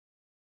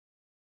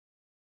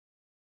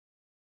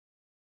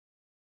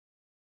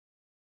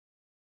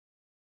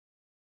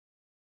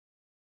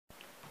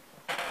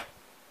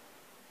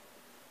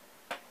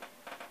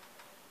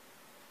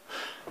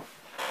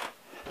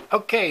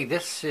Okay,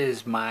 this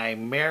is my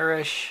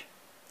Merish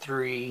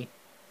 3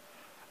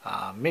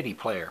 MIDI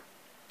player.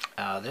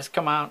 This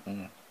come out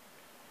in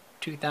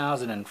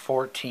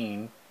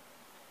 2014,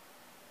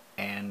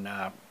 and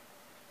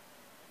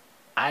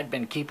I'd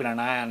been keeping an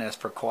eye on this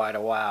for quite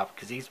a while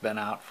because he's been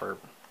out for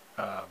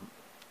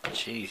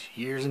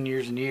years and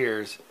years and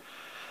years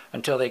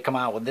until they come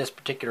out with this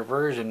particular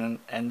version,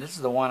 and this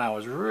is the one I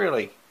was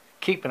really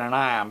keeping an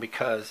eye on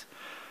because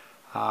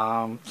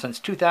since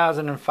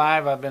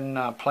 2005 I've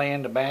been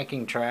playing the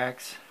backing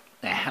tracks,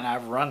 and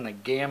I've run the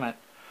gamut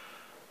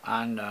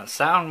on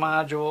sound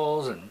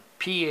modules and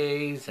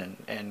PAs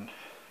and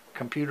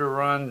computer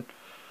run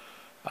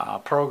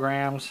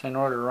programs in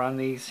order to run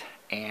these,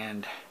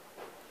 and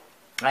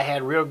I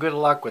had real good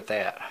luck with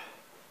that.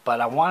 But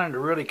I wanted to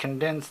really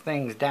condense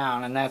things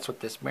down, and that's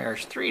what this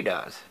Merish 3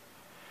 does.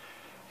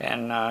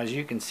 And as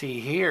you can see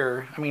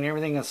here, I mean,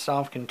 everything is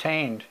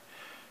self-contained.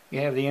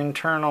 You have the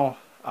internal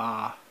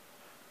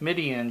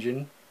MIDI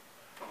engine.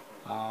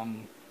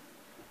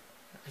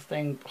 This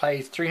thing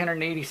plays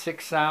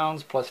 386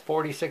 sounds plus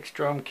 46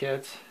 drum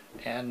kits,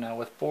 and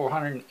with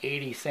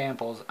 480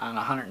 samples on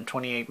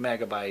 128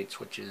 megabytes,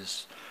 which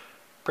is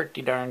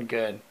pretty darn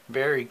good.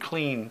 Very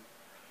clean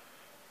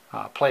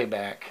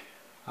playback.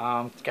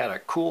 It's got a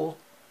cool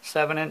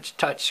 7-inch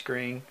touch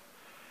screen.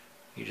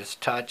 You just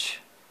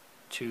touch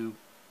to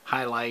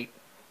highlight,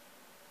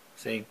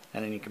 see,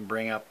 and then you can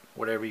bring up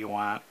whatever you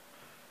want,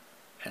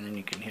 and then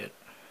you can hit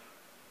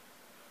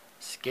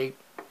escape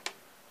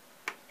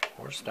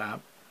or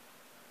stop.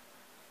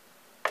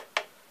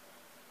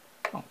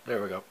 Oh,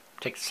 there we go.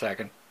 Takes a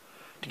second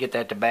to get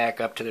that to back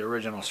up to the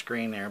original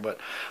screen there, but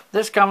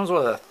this comes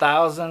with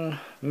 1,000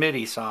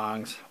 MIDI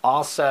songs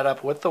all set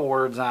up with the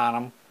words on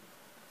them,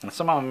 and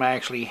some of them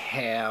actually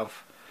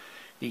have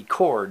the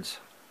chords,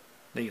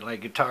 the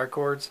like guitar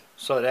chords,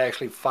 so it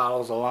actually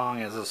follows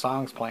along as the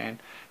song's playing.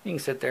 You can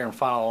sit there and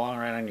follow along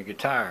right on your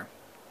guitar,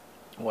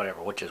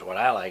 whatever, which is what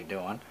I like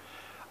doing.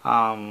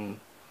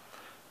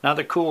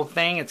 Another cool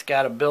thing, it's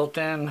got a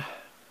built-in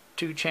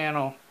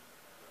 2-channel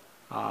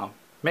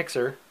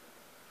mixer.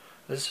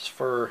 This is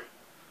for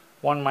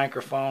one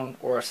microphone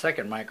or a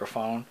second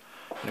microphone,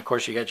 and of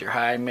course you got your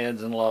high,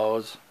 mids, and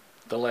lows,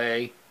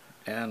 delay,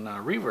 and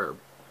reverb,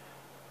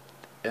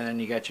 and then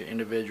you got your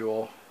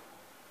individual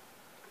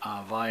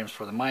volumes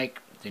for the mic.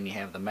 Then you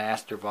have the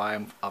master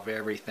volume of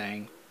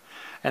everything,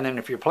 and then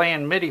if you're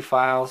playing MIDI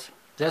files,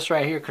 this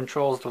right here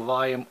controls the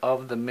volume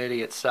of the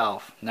MIDI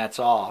itself, and that's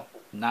all.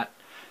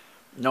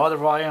 No other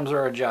volumes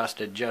are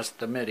adjusted, just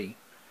the MIDI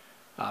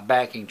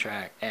backing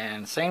track.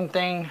 And same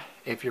thing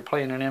if you're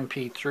playing an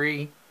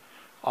MP3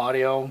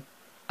 audio,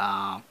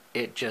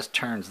 it just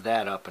turns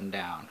that up and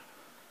down.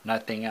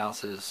 Nothing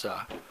else is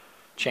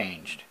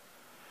changed.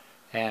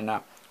 And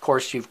of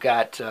course you've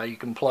got, you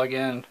can plug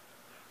in,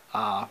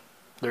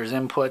 there's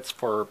inputs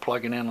for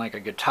plugging in like a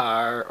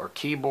guitar or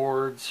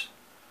keyboards,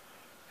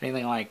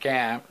 anything like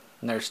that.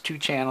 And there's 2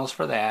 channels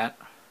for that.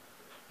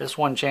 This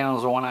one channel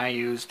is the one I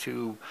use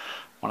to,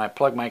 when I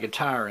plug my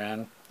guitar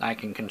in, I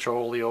can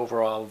control the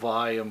overall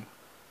volume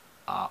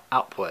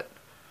output.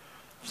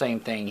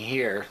 Same thing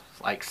here,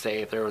 like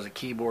say if there was a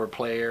keyboard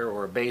player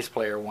or a bass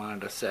player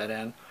wanted to set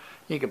in,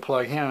 you could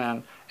plug him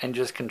in and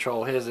just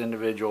control his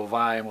individual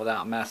volume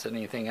without messing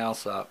anything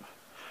else up.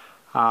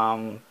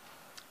 You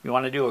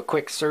want to do a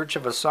quick search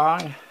of a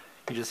song,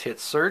 you just hit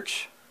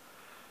search,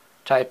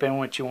 type in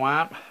what you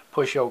want,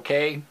 push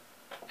OK,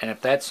 and if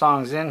that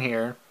song's in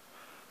here,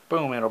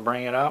 boom, it'll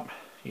bring it up.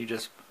 You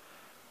just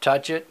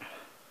touch it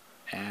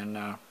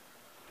and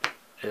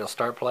it'll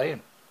start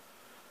playing.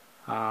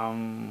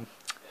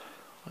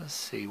 Let's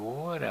see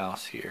what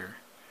else here.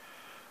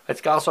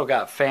 It's also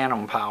got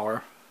phantom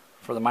power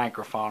for the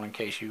microphone in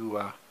case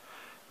you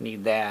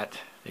need that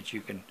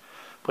you can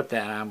put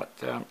that on. But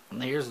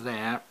here's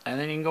that, and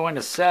then you can go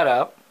into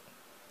setup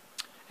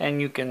and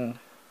you can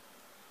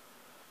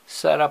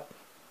set up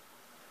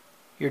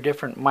your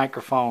different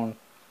microphone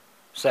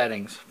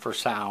settings for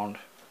sound.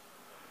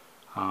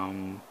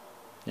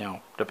 You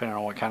know, depending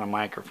on what kind of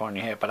microphone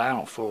you have, but I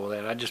don't fool with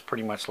that. I just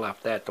pretty much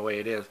left that the way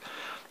it is.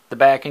 The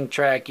backing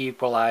track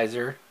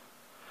equalizer.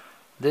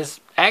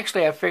 This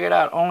actually, I figured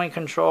out, only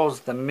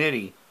controls the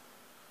MIDI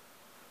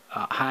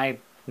high,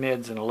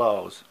 mids, and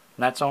lows.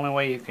 And that's the only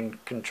way you can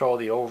control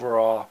the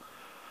overall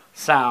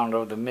sound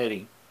of the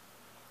MIDI.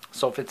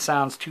 So if it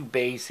sounds too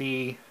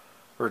bassy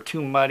or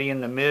too muddy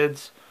in the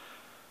mids,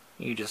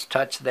 you just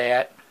touch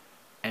that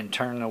and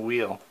turn the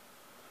wheel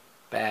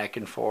back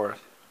and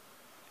forth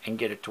and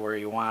get it to where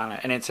you want it.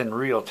 And it's in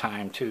real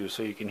time too,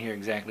 so you can hear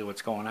exactly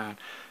what's going on.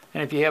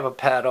 And if you have a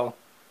pedal,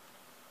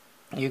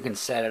 you can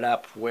set it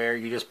up where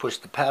you just push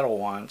the pedal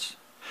once.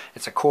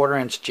 It's a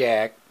 1/4-inch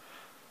jack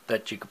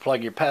that you can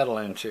plug your pedal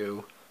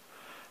into,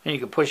 and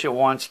you can push it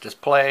once to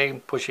play,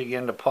 push it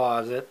again to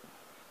pause it.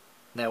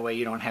 That way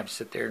you don't have to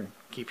sit there and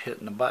keep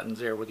hitting the buttons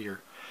there with your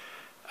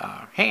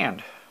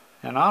hand.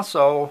 And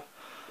also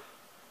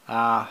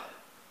I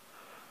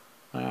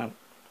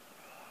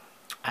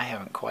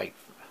haven't quite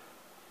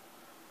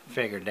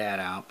figured that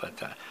out.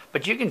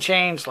 But you can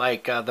change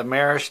like the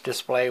Merish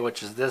display,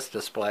 which is this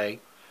display,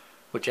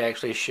 which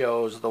actually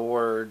shows the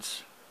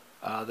words.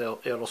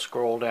 It'll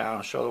scroll down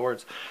and show the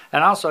words.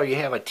 And also you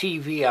have a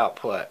TV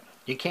output.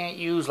 You can't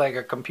use like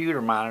a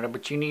computer monitor,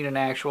 but you need an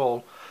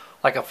actual,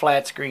 like a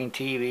flat screen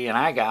TV, and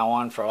I got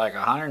one for like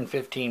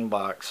 115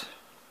 bucks,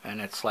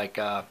 and it's like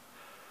a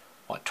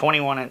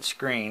 21-inch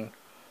screen,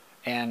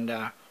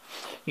 and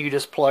you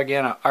just plug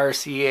in a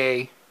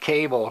RCA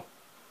cable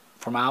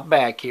from out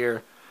back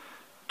here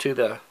to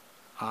the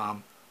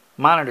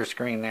monitor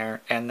screen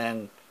there, and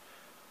then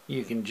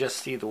you can just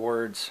see the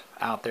words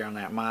out there on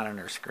that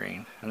monitor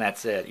screen, and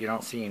that's it. You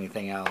don't see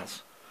anything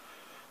else.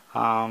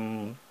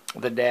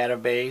 The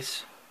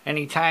database,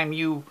 anytime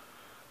you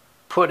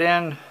put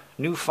in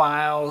new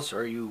files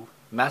or you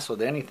mess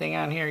with anything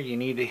on here, you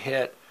need to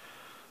hit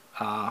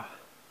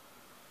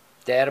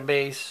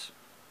database,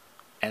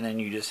 and then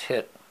you just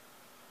hit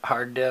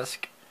hard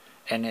disk,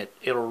 and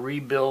it'll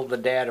rebuild the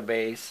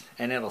database,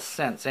 and it'll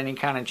sense any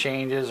kind of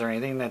changes or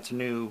anything that's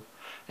new,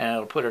 and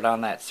it'll put it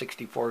on that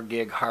 64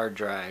 gig hard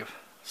drive,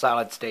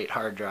 solid state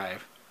hard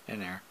drive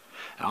in there.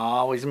 And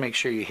always make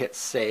sure you hit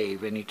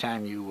save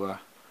anytime you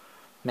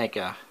make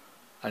an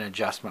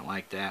adjustment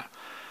like that.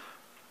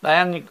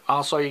 Then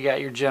also you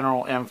got your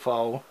general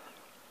info.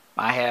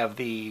 I have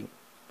the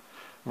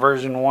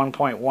version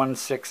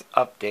 1.16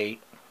 update,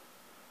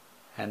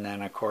 and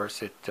then of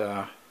course it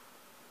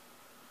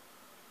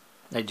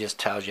just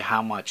tells you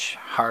how much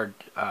hard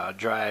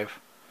drive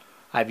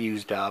I've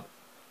used up,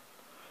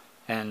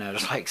 and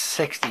there's like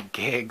 60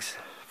 gigs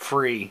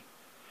free.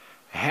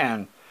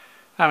 And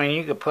I mean,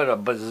 you could put a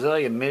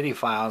bazillion MIDI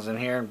files in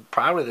here, and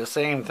probably the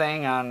same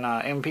thing on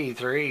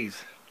MP3s.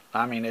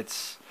 I mean,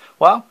 it's,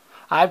 well,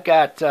 I've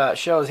got,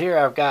 shows here,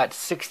 I've got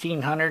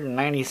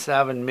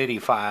 1,697 MIDI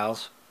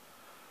files,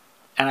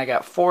 and I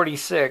got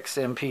 46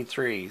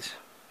 MP3s,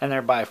 and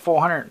they're by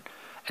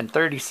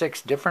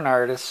 436 different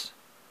artists,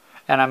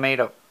 and I made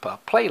a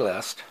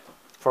playlist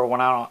for when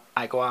I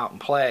go out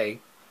and play,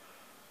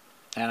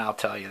 and I'll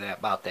tell you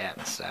about that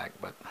in a sec,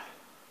 but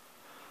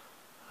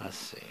let's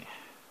see.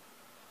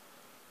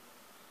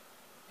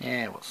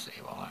 Yeah, we'll see.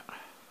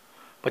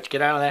 But you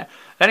get out of that.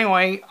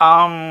 Anyway,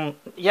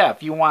 yeah,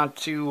 if you want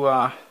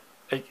to,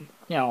 you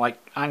know, like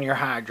on your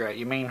hard drive,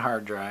 your main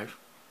hard drive,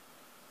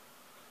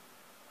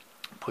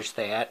 push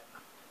that.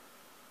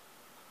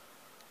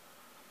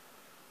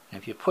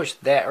 And if you push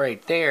that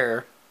right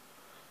there,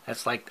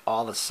 that's like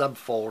all the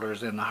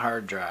subfolders in the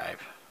hard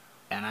drive.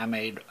 And I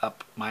made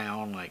up my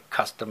own like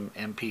custom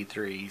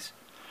MP3s.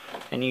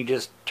 And you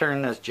just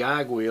turn this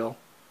jog wheel,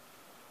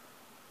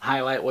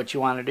 highlight what you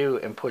want to do,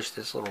 and push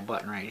this little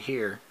button right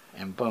here,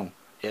 and boom,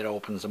 it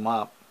opens them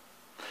up.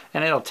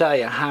 And it'll tell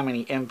you how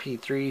many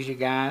MP3s you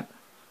got.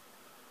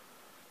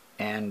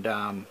 And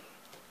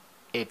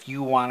if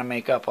you want to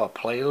make up a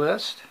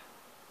playlist,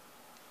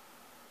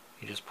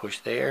 you just push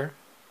there.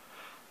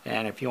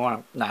 And if you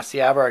want to, now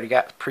see, I've already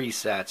got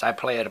presets. I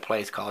play at a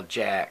place called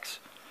Jack's.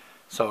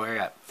 So I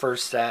got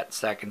first set,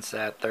 second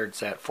set, third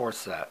set, fourth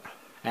set.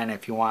 And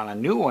if you want a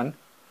new one,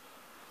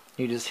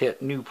 you just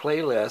hit new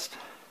playlist,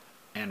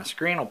 and a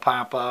screen will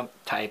pop up,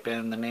 type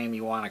in the name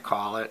you want to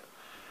call it,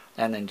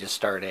 and then just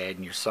start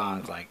adding your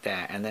songs like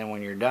that. And then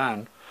when you're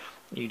done,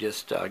 you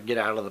just get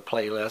out of the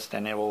playlist,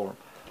 and it will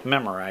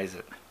memorize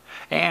it.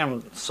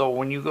 And so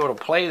when you go to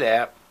play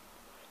that,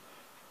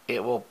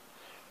 it will,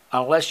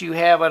 unless you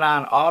have it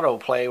on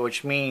autoplay,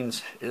 which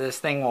means this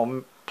thing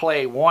will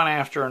play one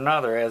after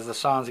another as the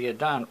songs get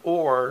done,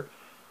 or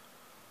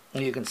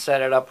you can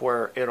set it up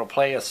where it'll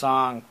play a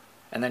song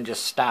and then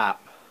just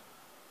stop,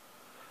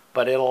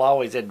 but it'll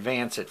always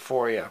advance it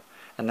for you.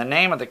 And the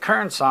name of the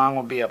current song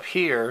will be up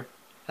here,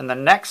 and the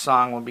next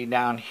song will be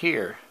down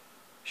here,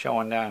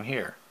 showing down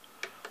here.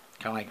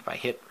 Kind of like if I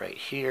hit right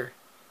here.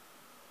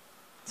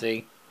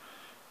 See?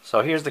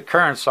 So here's the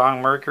current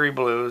song, Mercury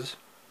Blues,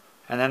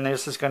 and then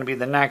this is going to be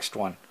the next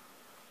one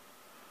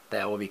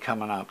that will be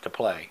coming up to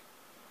play.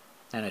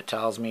 And it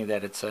tells me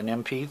that it's an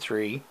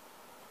MP3.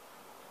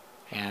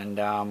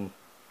 And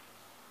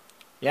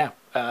yeah,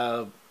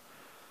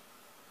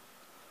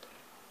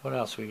 what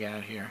else we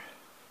got here?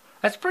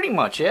 That's pretty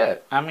much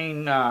it. I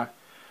mean,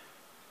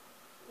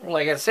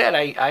 like I said,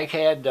 I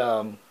had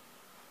a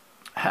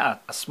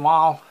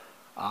small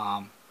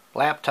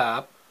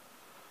laptop,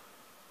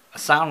 a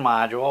sound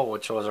module,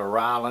 which was a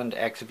Roland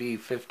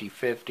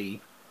XV5050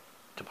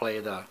 to play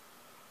the,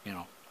 you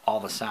know, all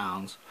the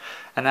sounds.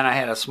 And then I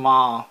had a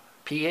small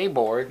PA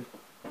board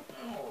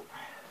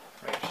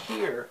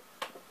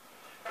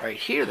right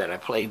here that I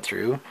played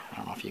through. I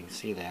don't know if you can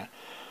see that.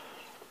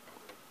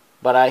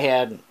 But I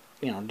had,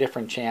 you know,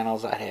 different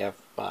channels.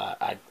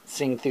 I'd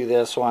sing through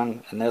this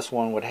one, and this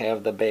one would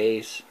have the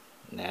bass,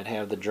 and that'd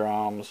have the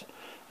drums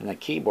and the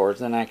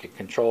keyboards, and then I could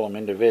control them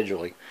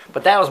individually.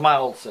 But that was my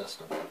old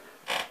system.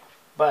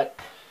 But,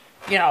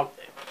 you know,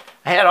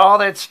 I had all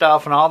that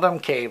stuff and all them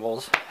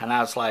cables, and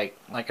I was like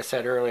I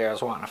said earlier, I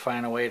was wanting to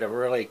find a way to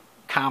really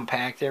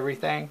compact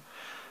everything.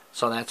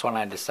 So that's when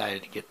I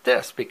decided to get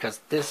this, because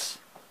this,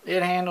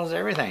 it handles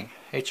everything.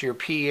 It's your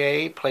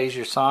PA, plays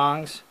your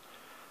songs.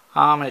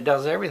 It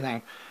does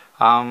everything.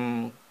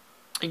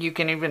 You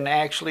can even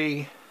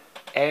actually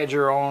add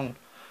your own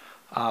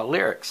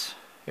lyrics.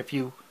 If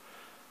you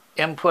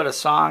input a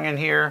song in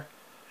here,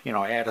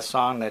 add a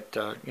song that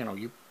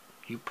you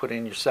put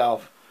in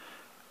yourself,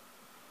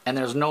 and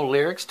there's no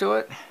lyrics to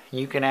it,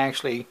 you can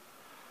actually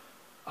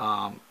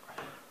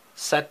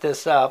set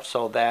this up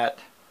so that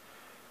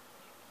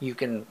you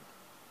can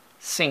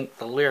sync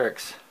the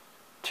lyrics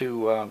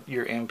to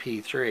your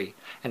MP3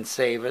 and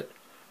save it,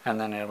 and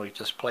then it'll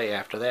just play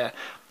after that.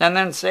 And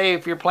then say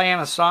if you're playing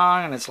a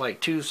song and it's like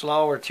too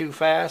slow or too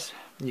fast,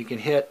 you can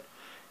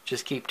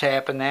just keep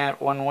tapping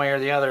that one way or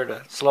the other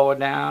to slow it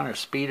down or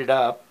speed it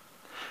up,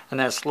 and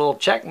this little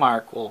check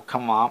mark will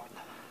come up.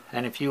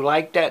 And if you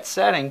like that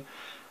setting,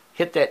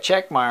 hit that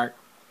check mark,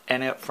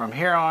 and from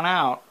here on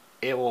out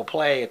it will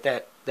play at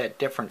that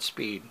different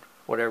speed,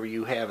 whatever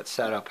you have it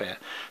set up at.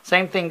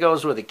 Same thing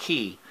goes with a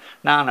key.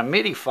 Now on a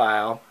MIDI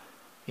file,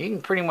 you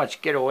can pretty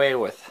much get away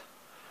with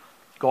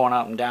going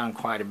up and down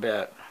quite a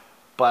bit.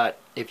 But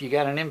if you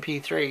got an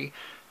MP3,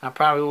 I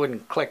probably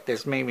wouldn't click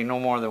this maybe no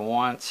more than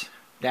once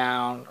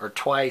down, or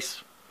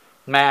twice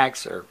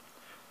max, or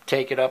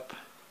take it up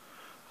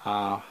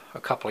a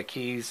couple of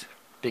keys,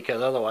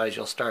 because otherwise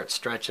you'll start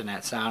stretching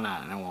that sound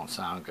out and it won't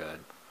sound good.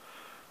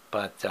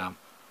 But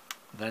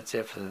that's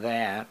it for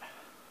that.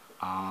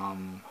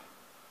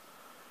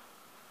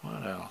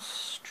 What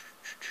else?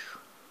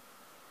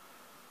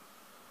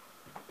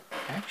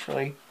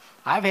 Actually,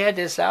 I've had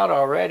this out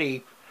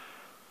already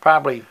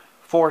probably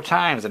 4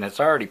 times, and it's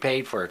already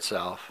paid for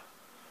itself.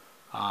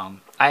 I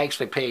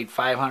actually paid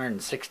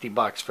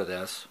 $560 for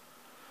this.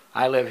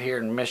 I live here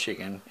in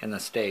Michigan, in the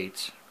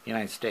States,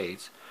 United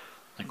States.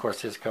 And of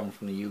course, this comes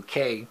from the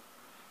UK.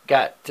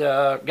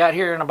 Got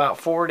here in about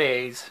 4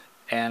 days,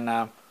 and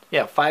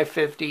yeah,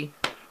 $550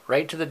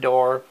 right to the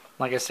door.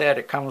 Like I said,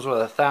 it comes with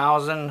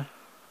 1,000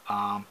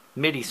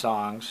 MIDI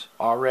songs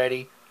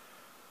already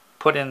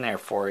put in there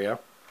for you.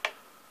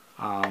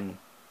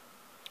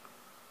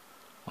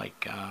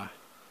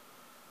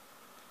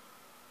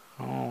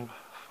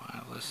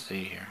 Let's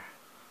see here.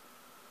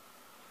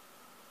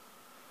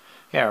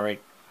 Yeah,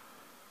 right.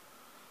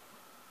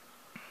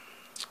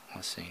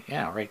 Let's see.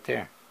 Yeah, right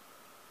there.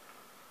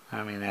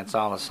 I mean, that's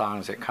all the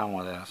songs that come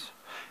with this.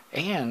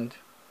 And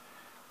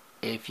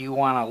if you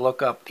want to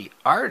look up the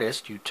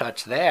artist, you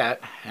touch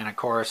that, and of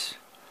course,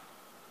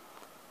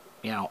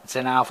 it's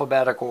in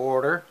alphabetical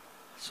order.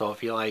 So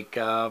if you like,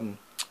 I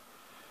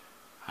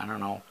don't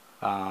know,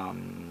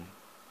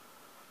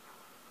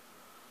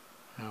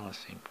 let's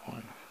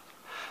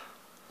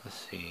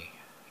see.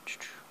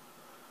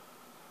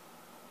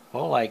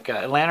 Well, like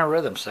Atlanta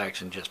Rhythm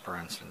Section, just for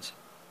instance.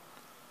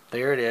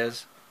 There it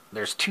is.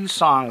 There's 2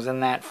 songs in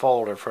that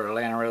folder for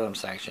Atlanta Rhythm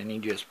Section.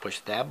 You just push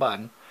that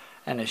button,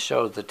 and it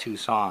shows the 2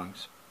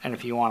 songs. And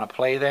if you want to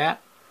play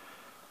that,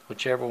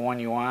 whichever one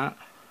you want,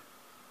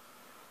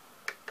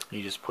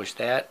 you just push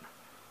that.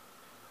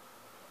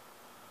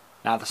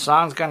 Now the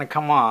song's going to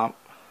come up,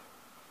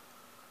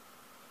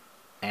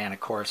 and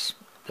of course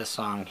this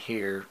song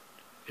here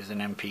is an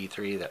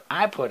MP3 that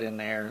I put in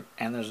there,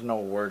 and there's no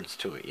words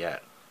to it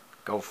yet.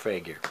 Go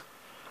figure.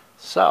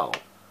 So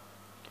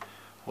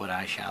what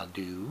I shall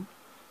do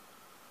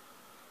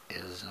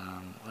is,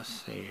 let's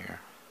see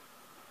here.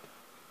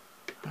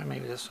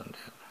 Maybe this one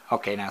did.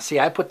 Okay, now see,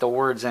 I put the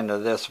words into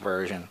this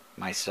version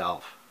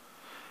myself.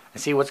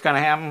 And see what's going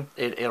to happen?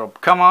 It'll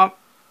come up,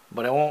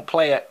 but it won't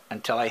play it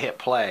until I hit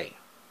play.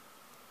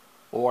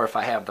 Or if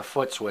I have the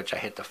foot switch, I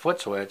hit the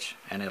foot switch,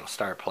 and it'll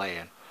start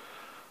playing.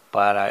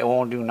 But it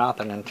won't do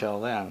nothing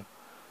until then.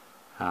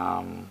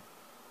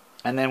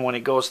 And then when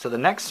it goes to the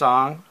next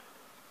song,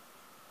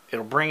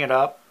 it'll bring it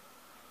up,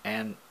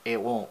 and it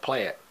won't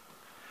play it.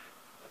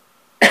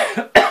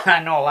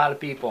 I know a lot of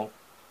people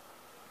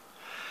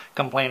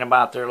complain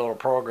about their little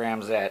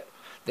programs that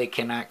they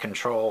cannot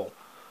control,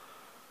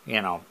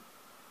 the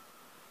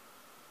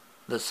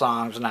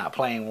songs not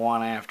playing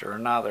one after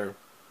another.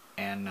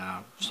 And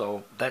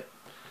so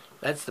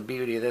that's the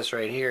beauty of this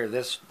right here.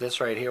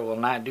 This right here will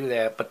not do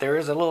that, but there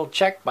is a little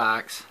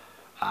checkbox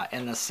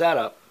in the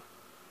setup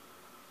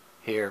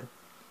here,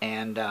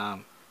 and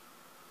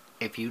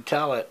if you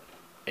tell it,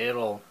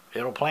 it'll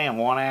play them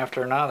one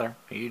after another.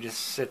 You just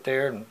sit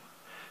there and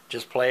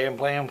just play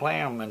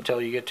them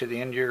until you get to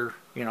the end of your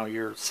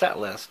your set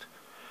list.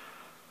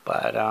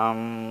 But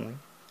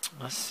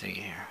let's see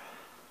here.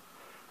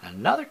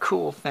 Another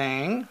cool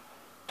thing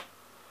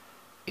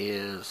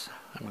is,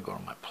 I'm gonna go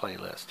to my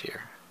playlist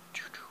here.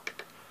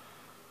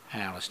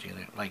 Let's do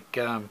that. Like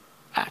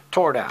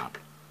Tore Down.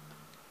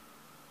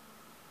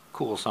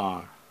 Cool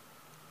song.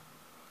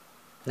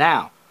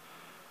 Now,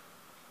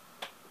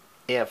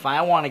 if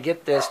I want to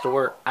get this to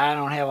work, I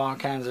don't have all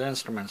kinds of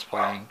instruments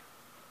playing.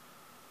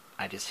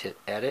 I just hit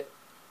edit,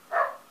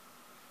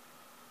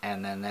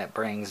 and then that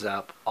brings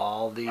up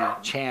all the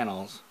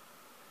channels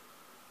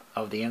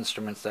of the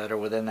instruments that are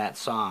within that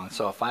song.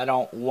 So if I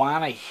don't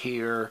want to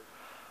hear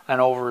an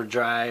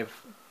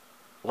overdrive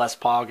Les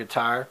Paul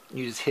guitar,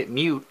 you just hit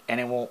mute and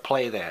it won't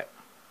play that.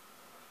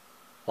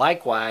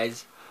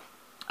 Likewise,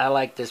 I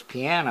like this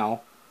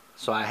piano,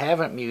 so I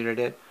haven't muted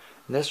it.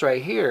 And this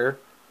right here,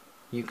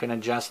 you can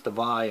adjust the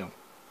volume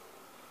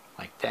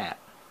like that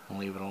and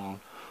leave it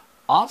alone.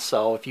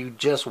 Also, if you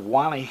just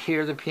want to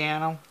hear the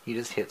piano, you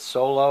just hit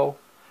solo,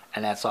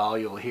 and that's all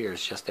you'll hear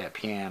is just that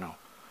piano.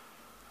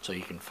 So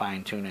you can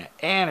fine tune it.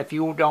 And if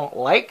you don't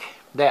like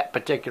that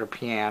particular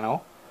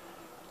piano,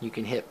 you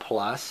can hit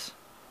plus.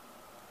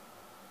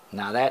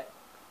 Now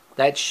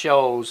that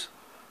shows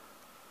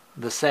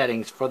the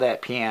settings for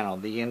that piano,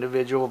 the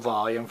individual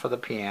volume for the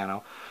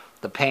piano,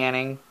 the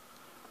panning,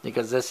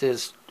 because this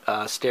is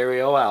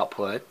stereo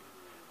output.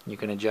 You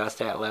can adjust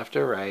that left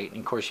or right. And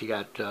of course you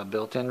got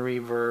built-in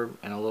reverb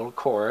and a little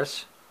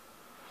chorus.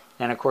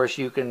 And of course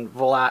you can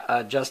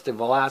adjust the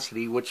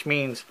velocity, which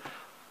means,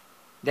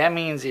 that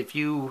means if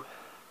you,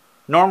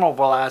 normal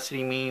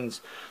velocity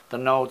means the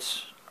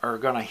notes are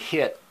going to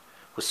hit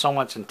with so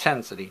much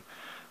intensity.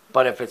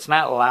 But if it's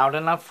not loud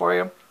enough for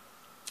you,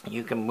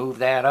 you can move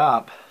that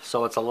up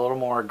so it's a little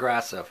more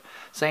aggressive.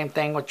 Same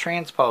thing with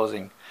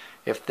transposing.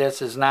 If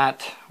this is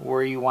not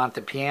where you want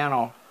the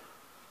piano,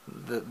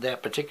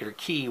 that particular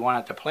key you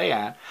want it to play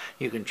on,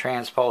 you can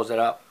transpose it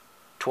up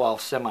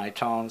 12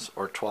 semitones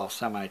or 12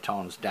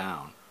 semitones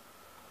down.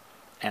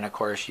 And of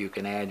course you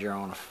can add your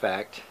own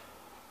effect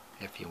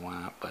if you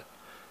want, but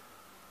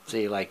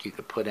see, like you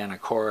could put in a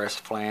chorus,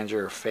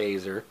 flanger, or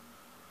phaser,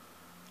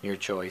 your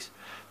choice.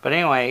 But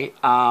anyway,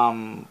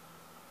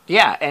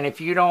 yeah, and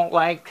if you don't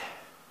like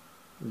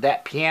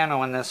that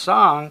piano in this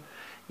song,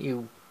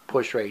 you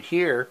push right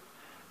here,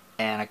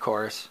 and of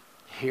course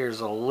here's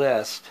a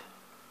list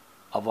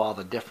of all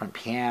the different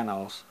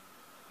pianos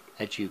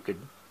that you could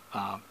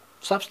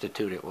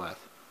substitute it with.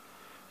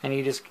 And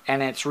you just,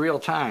 and it's real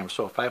time.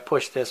 So if I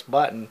push this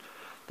button,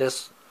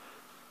 this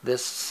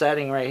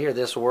setting right here,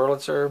 this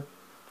Wurlitzer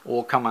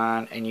will come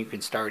on and you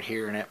can start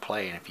hearing it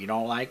play. And if you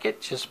don't like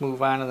it, just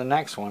move on to the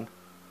next one.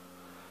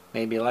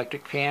 Maybe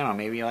electric piano,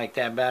 maybe you like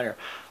that better.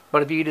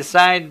 But if you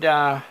decide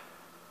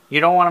you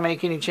don't want to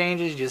make any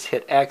changes, just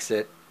hit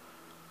exit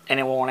and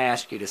it won't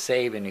ask you to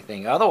save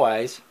anything.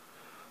 Otherwise,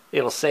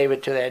 it'll save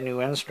it to that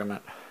new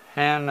instrument.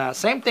 And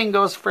same thing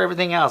goes for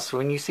everything else.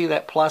 When you see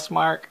that plus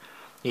mark,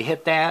 you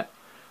hit that.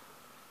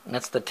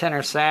 That's the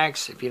tenor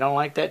sax. If you don't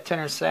like that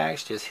tenor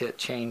sax, just hit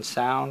change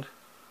sound.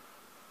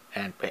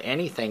 And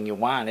anything you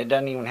want. It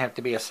doesn't even have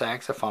to be a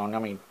saxophone. I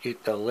mean,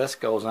 the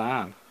list goes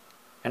on.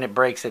 And it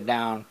breaks it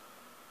down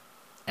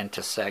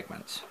into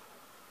segments.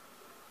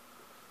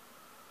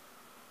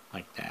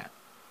 Like that.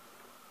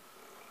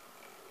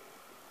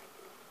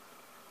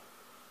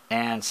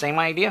 And same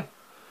idea.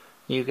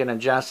 You can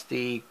adjust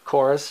the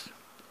chorus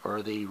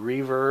or the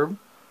reverb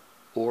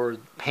or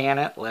pan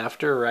it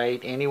left or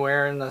right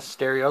anywhere in the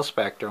stereo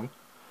spectrum,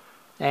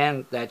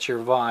 and that's your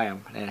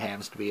volume, and it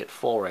happens to be at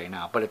full right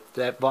now. But if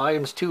that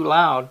volume's too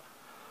loud,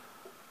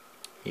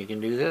 you can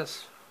do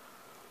this.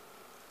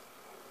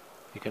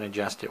 You can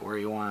adjust it where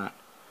you want.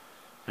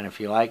 And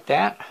if you like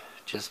that,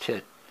 just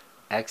hit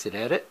exit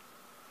edit,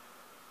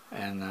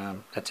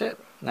 and that's it.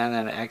 And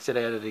then exit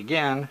edit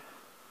again,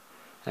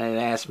 and it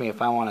asks me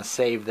if I want to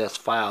save this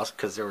file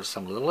because there were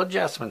some little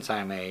adjustments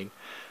I made.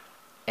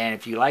 And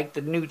if you like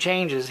the new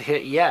changes,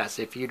 hit yes.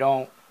 If you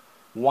don't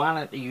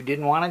want it, you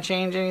didn't want to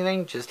change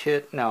anything, just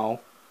hit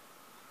no.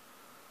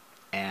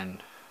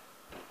 And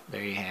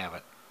there you have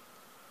it.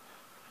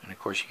 And of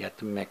course you got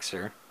the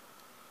mixer.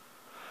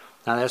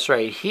 Now this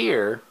right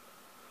here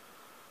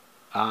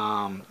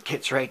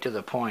gets right to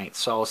the point.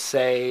 So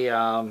say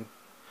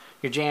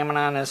you're jamming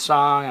on this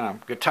song and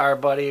a guitar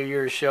buddy of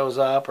yours shows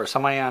up, or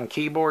somebody on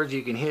keyboards,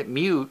 you can hit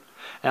mute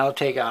and it'll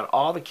take out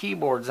all the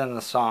keyboards in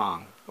the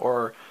song.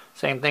 Or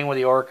same thing with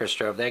the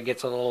orchestra. If that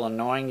gets a little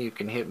annoying, you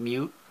can hit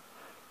mute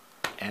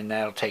and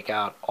that'll take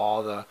out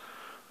all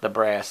the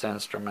brass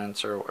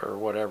instruments or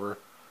whatever,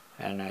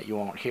 and you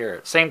won't hear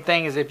it. Same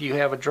thing as if you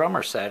have a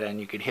drummer set and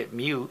you could hit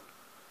mute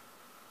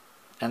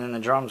and then the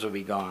drums will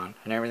be gone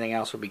and everything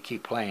else will be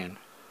keep playing.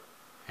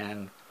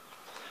 And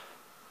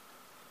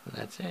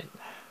that's it.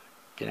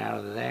 Get out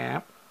of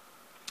that.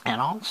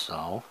 And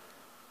also,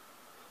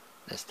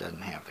 this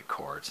doesn't have the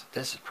chords.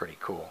 This is pretty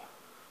cool.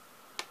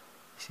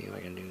 See if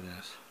I can do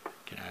this.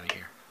 Get out of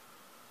here.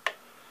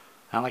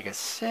 Now, like I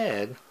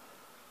said,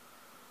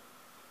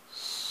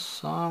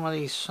 some of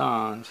these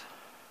songs,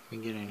 we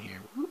can get in here.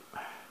 Whoop.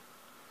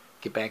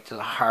 Get back to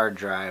the hard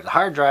drive. The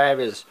hard drive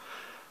is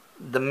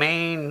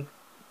the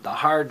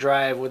hard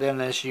drive within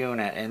this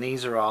unit, and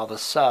these are all the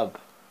sub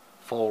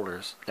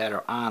folders that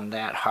are on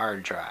that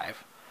hard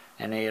drive.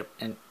 And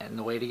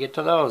the way to get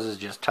to those is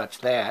just touch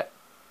that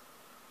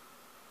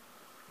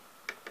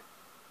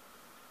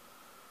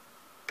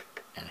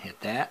and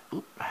hit that.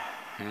 Oop.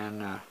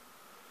 And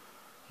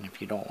if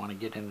you don't want to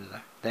get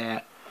into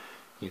that,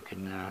 you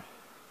can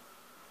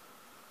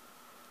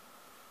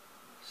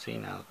see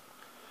now.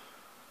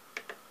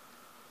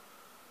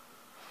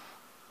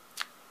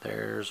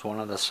 There's one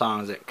of the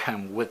songs that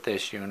come with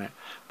this unit.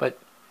 But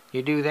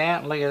you do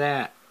that, look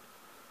at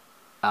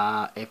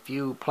that. If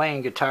you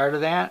playing guitar to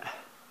that,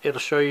 it'll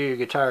show you your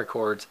guitar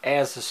chords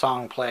as the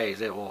song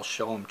plays. It will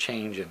show them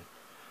changing.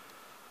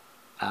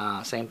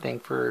 Same thing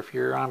for if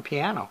you're on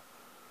piano.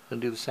 It'll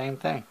do the same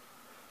thing.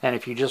 And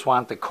if you just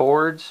want the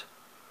chords,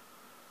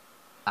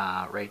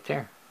 right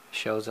there,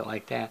 shows it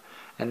like that.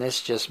 And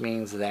this just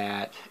means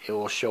that it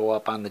will show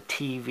up on the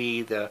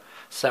TV, the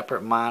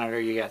separate monitor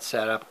you got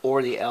set up,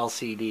 or the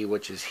LCD,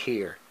 which is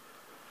here.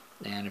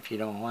 And if you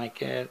don't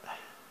like it,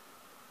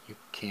 you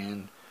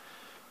can,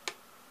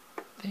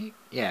 you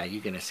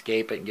can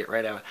escape it and get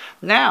right out of it.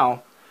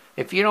 Now,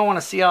 if you don't want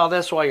to see all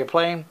this while you're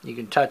playing, you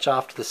can touch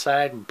off to the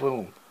side and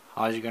boom.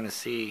 All you're going to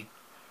see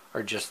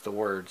are just the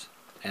words.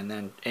 And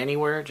then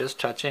anywhere, just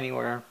touch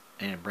anywhere,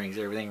 and it brings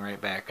everything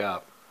right back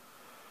up.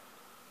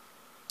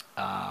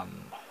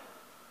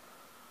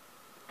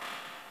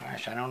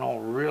 Gosh, I don't know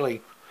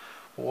really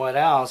what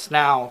else.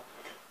 Now,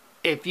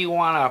 if you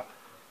want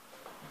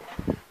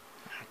to,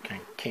 I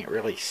can't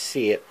really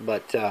see it,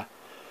 but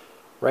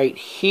right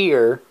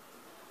here,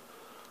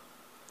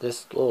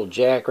 this little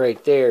jack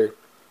right there,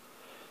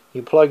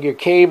 you plug your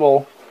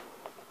cable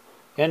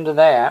into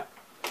that,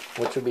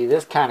 which would be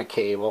this kind of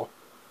cable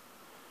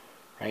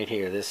right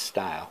here, this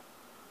style.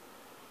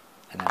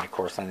 And then of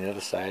course on the other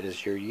side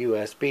is your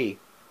USB.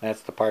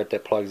 That's the part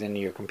that plugs into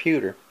your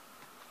computer.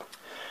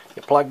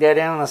 You plug that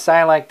in on the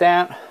side like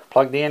that,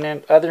 plug the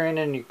other end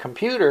in your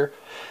computer.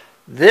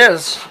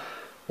 This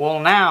will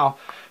now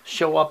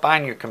show up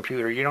on your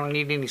computer. You don't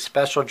need any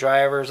special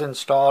drivers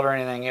installed or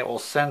anything. It will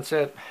sense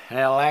it, and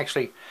it'll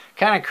actually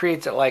kind of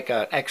creates it like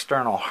an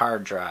external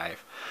hard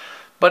drive.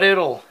 But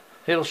it'll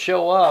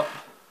show up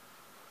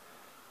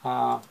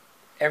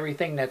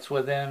everything that's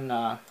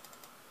within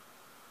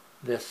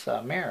this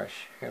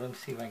Merish. Here, let me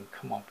see if I can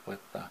come up with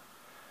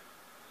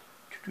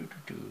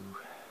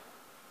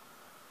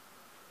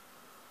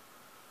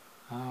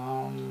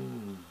I've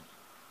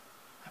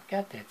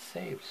got that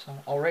saved.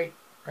 Oh, right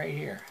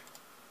here.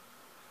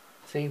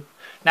 See,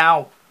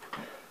 now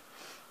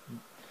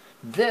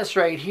this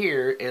right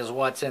here is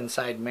what's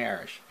inside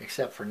Merish.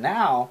 Except for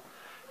now,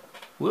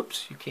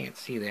 whoops, you can't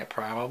see that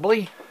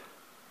probably.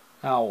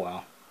 Oh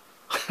well.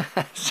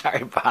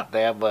 Sorry about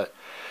that, but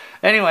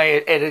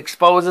anyway, it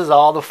exposes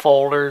all the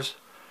folders,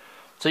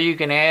 so you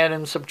can add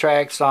and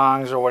subtract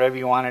songs or whatever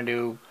you want to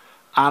do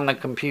on the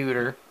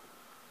computer.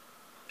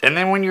 And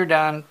then when you're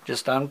done,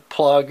 just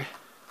unplug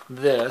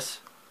this,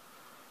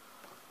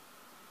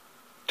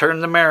 turn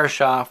the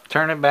Merish off,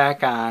 turn it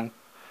back on,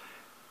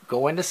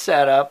 go into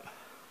setup,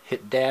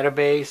 hit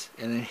database,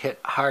 and then hit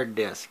hard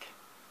disk.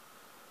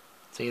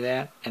 See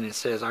that? And it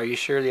says, are you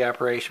sure the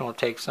operation will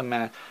take some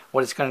minutes?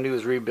 What it's going to do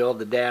is rebuild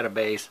the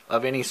database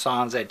of any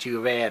songs that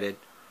you've added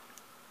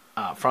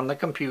from the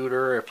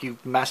computer, or if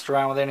you've messed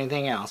around with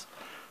anything else.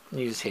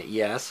 You just hit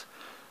yes.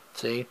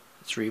 See?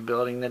 It's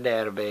rebuilding the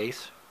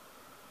database.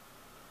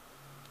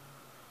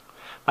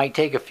 Might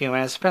take a few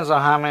minutes. Depends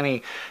on how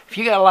many. If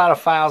you got a lot of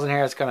files in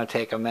here, it's going to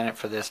take a minute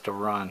for this to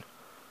run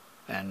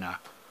and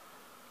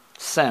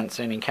sense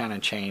any kind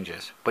of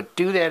changes. But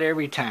do that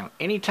every time.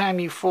 Anytime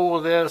you fool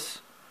with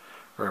this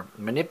or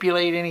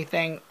manipulate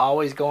anything,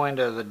 always go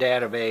into the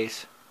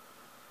database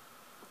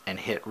and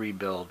hit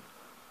rebuild.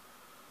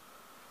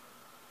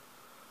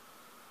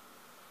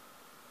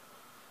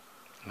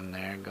 And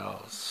there it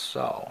goes.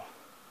 So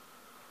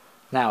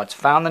now it's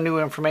found the new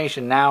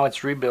information. Now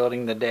it's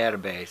rebuilding the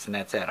database, and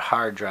that's that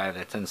hard drive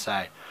that's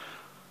inside.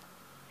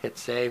 Hit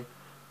save.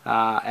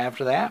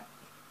 After that,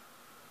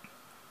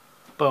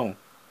 boom.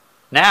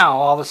 Now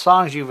all the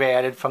songs you've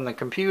added from the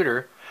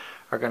computer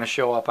are going to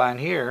show up on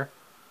here,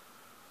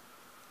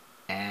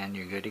 and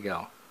you're good to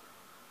go.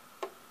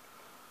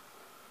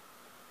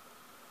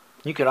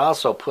 You could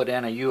also put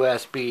in a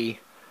USB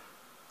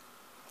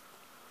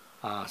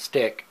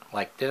stick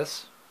like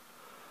this.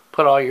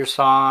 Put all your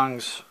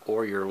songs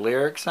or your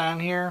lyrics on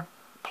here,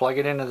 plug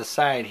it into the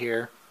side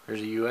here,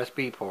 there's a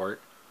USB port.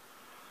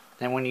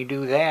 Then when you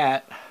do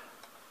that,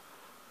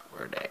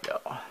 where'd that go?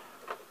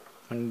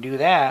 When you do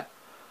that,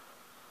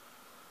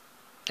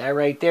 that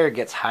right there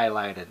gets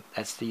highlighted.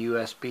 That's the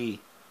USB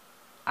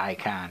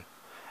icon.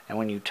 And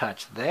when you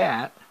touch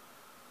that,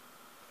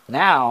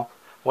 now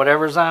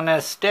whatever's on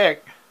this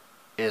stick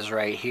is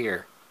right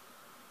here.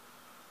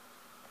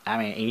 I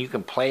mean, and you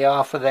can play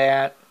off of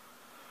that.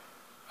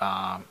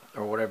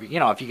 Or whatever, you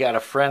know, if you got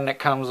a friend that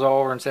comes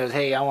over and says,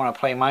 hey, I want to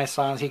play my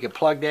songs, he could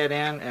plug that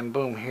in, and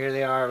boom, here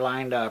they are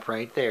lined up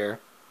right there.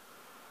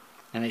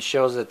 And it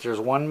shows that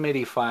there's one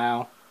MIDI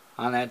file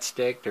on that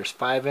stick, there's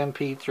 5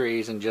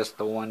 MP3s, and just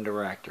the one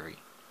directory.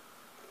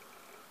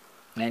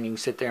 And you can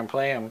sit there and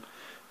play them.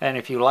 And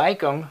if you like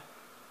them,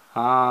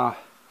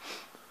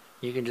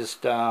 you can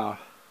just, you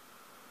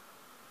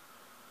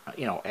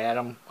know, add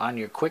them on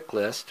your quick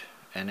list,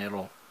 and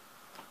it'll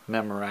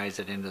memorize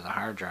it into the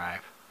hard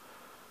drive.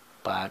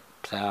 But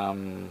I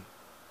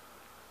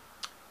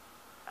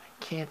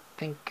can't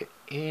think of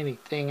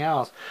anything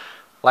else.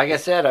 Like I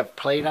said, I've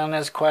played on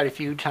this quite a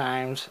few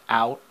times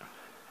out,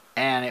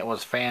 and it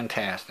was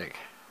fantastic.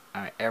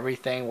 I mean,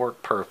 everything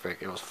worked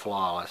perfect. It was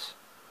flawless.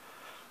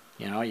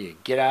 You know, you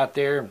get out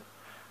there,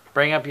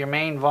 bring up your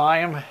main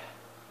volume,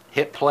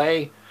 hit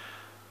play,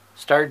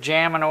 start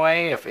jamming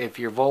away. If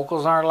your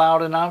vocals aren't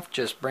loud enough,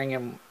 just bring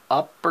them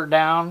up or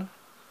down.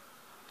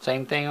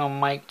 Same thing on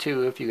mic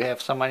 2. If you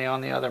have somebody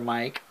on the other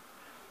mic,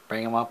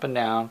 bring them up and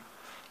down.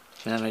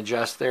 And then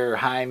adjust their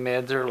high,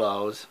 mids, or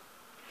lows.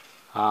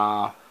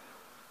 And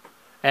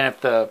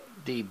if the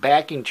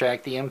backing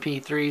track, the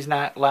MP3 is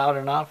not loud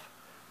enough,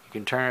 you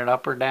can turn it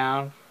up or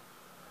down.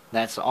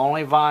 That's the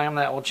only volume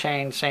that will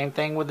change. Same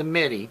thing with the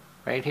MIDI.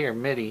 Right here,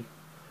 MIDI,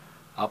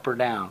 up or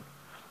down.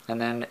 And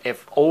then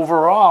if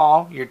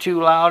overall you're too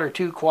loud or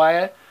too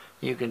quiet,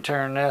 you can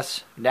turn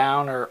this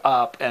down or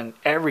up, and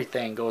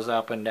everything goes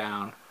up and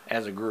down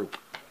as a group.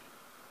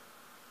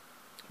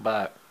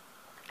 But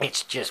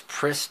it's just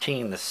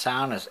pristine. The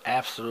sound is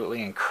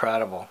absolutely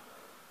incredible.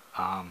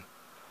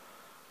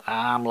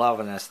 I'm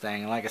loving this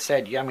thing. Like I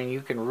said, I mean,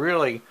 you can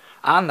really,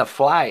 on the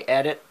fly,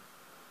 edit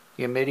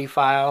your MIDI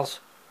files.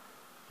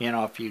 You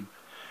know,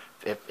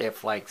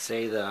 if like,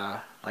 say,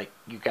 like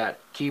you got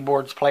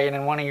keyboards playing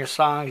in one of your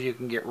songs, you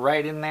can get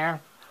right in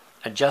there,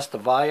 adjust the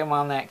volume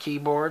on that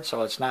keyboard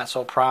so it's not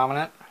so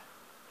prominent,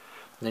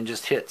 and then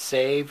just hit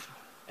save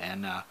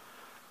and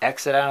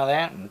exit out of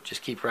that and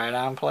just keep right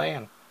on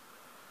playing.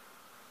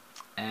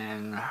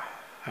 And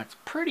that's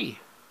pretty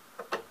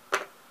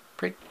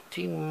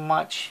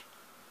much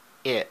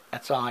it.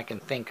 That's all I can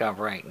think of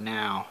right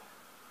now.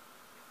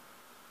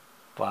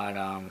 But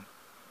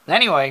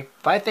anyway,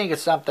 if I think of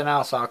something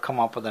else, I'll come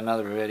up with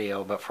another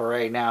video. But for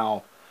right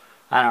now,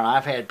 I don't know.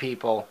 I've had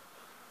people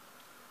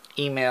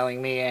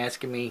emailing me,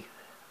 asking me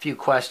a few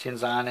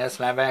questions on this,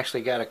 and I've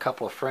actually got a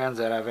couple of friends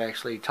that I've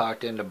actually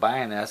talked into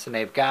buying this, and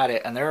they've got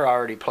it, and they're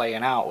already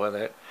playing out with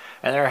it,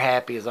 and they're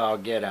happy as all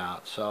get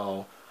out.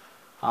 So,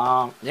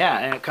 yeah,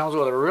 and it comes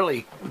with a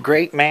really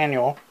great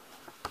manual.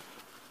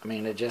 I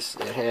mean,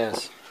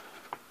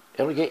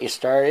 it'll get you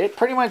started. It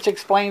pretty much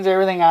explains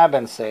everything I've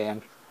been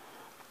saying.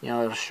 You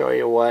know, it'll show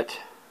you what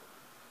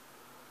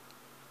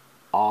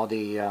all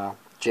the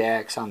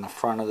jacks on the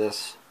front of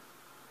this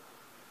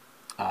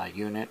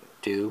unit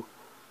do.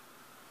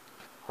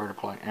 Where to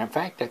plug. And in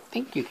fact, I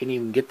think you can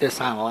even get this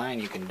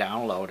online. You can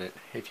download it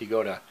if you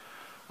go to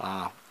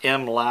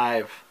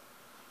mlive.com.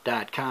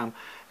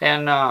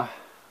 And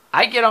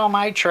I get all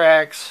my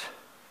tracks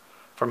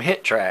from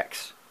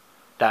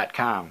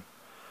hittracks.com.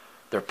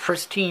 They're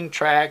pristine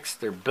tracks.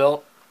 They're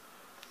built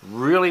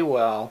really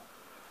well.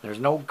 There's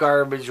no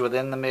garbage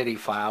within the MIDI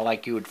file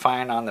like you would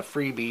find on the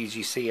freebies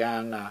you see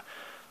on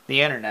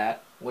the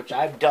internet, which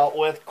I've dealt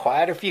with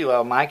quite a few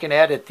of them. I can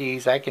edit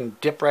these. I can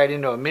dip right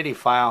into a MIDI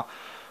file,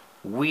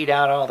 weed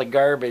out all the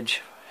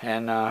garbage,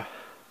 and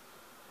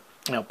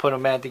you know, put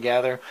them back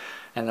together,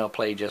 and they'll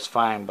play just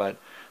fine. But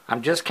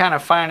I'm just kind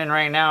of finding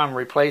right now I'm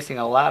replacing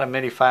a lot of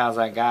MIDI files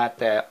I got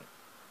that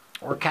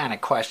were kind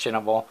of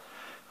questionable.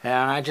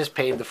 And I just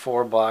paid the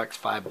 $4,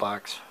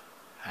 $5,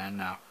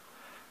 and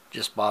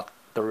just bought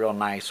the real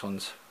nice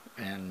ones.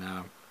 And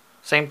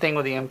same thing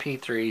with the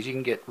MP3s. You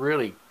can get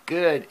really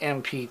good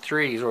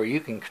MP3s, or you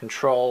can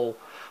control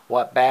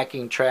what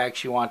backing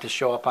tracks you want to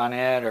show up on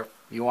it, or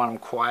you want them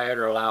quiet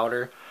or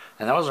louder.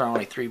 And those are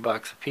only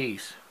 $3 a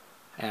piece.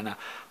 And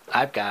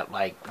I've got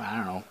like, I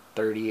don't know,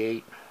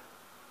 38.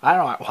 I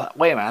don't know.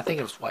 Wait a minute. I think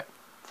it was what,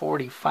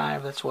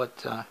 45. That's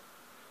what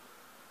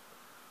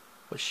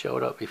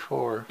showed up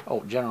before.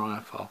 Oh, general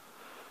info.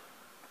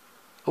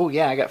 Oh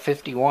yeah, I got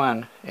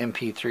 51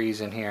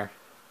 MP3s in here.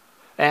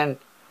 And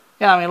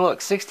yeah, I mean,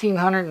 look,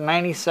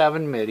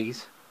 1697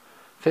 MIDIs,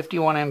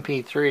 51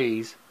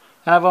 MP3s,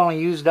 and I've only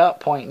used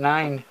up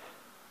 0.9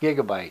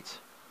 gigabytes.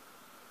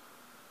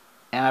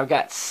 And I've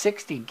got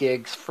 60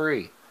 gigs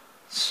free.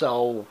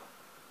 So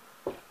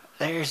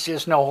there's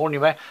just no holding you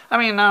back. I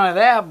mean, none of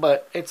that,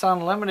 but it's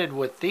unlimited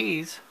with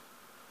these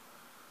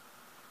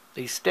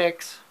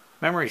sticks.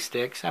 Memory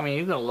sticks. I mean,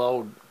 you can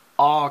load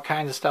all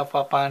kinds of stuff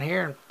up on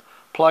here and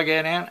plug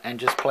it in and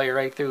just play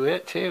right through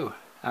it too.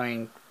 I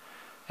mean,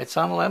 it's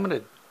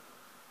unlimited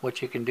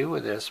what you can do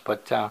with this.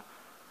 But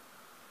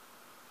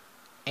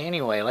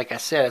anyway, like I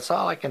said, it's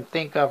all I can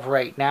think of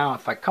right now.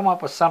 If I come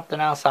up with something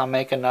else, I'll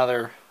make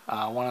another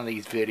one of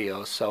these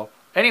videos. So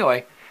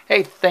anyway,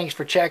 hey, thanks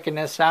for checking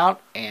this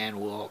out, and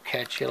we'll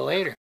catch you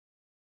later.